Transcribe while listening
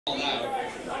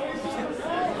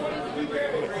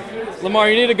Lamar,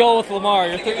 you need a goal with Lamar.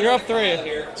 You're up 3.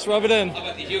 Just rub it in. How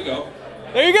about the Hugo?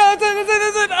 There you go. That's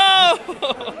it.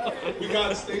 Oh! We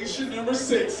got station number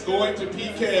 6 going to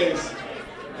PKs.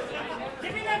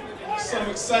 Some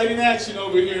exciting action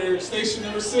over here. Station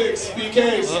number 6,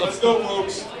 PKs. Let's go,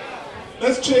 folks.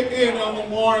 Let's check in on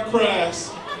Lamar and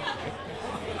Crass.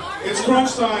 It's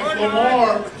crunch time.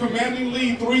 Lamar commanding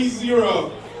lead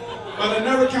 3-0. But I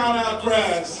never count out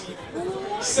Crass.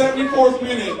 74th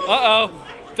minute. Uh-oh.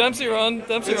 Dempsey run.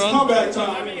 Dempsey It's run. comeback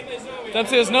time.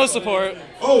 Dempsey has no support.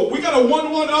 Oh, we got a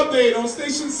 1-1 update on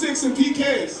Station 6 and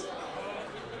PKs.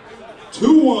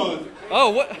 2-1. Oh,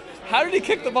 what? How did he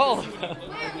kick the ball?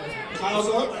 Kyle's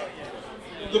up.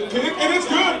 The pick, and it's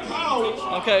good. Kyle.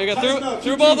 Okay, we got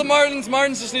through ball to Martins.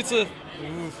 Martins just needs to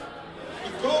move.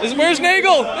 Where's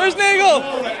Neagle? There's Neagle.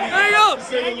 Neagle.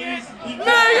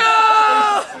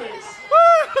 Neagle!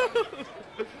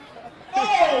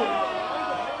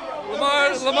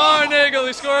 Lamar Neagle,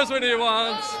 he scores when he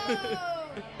wants.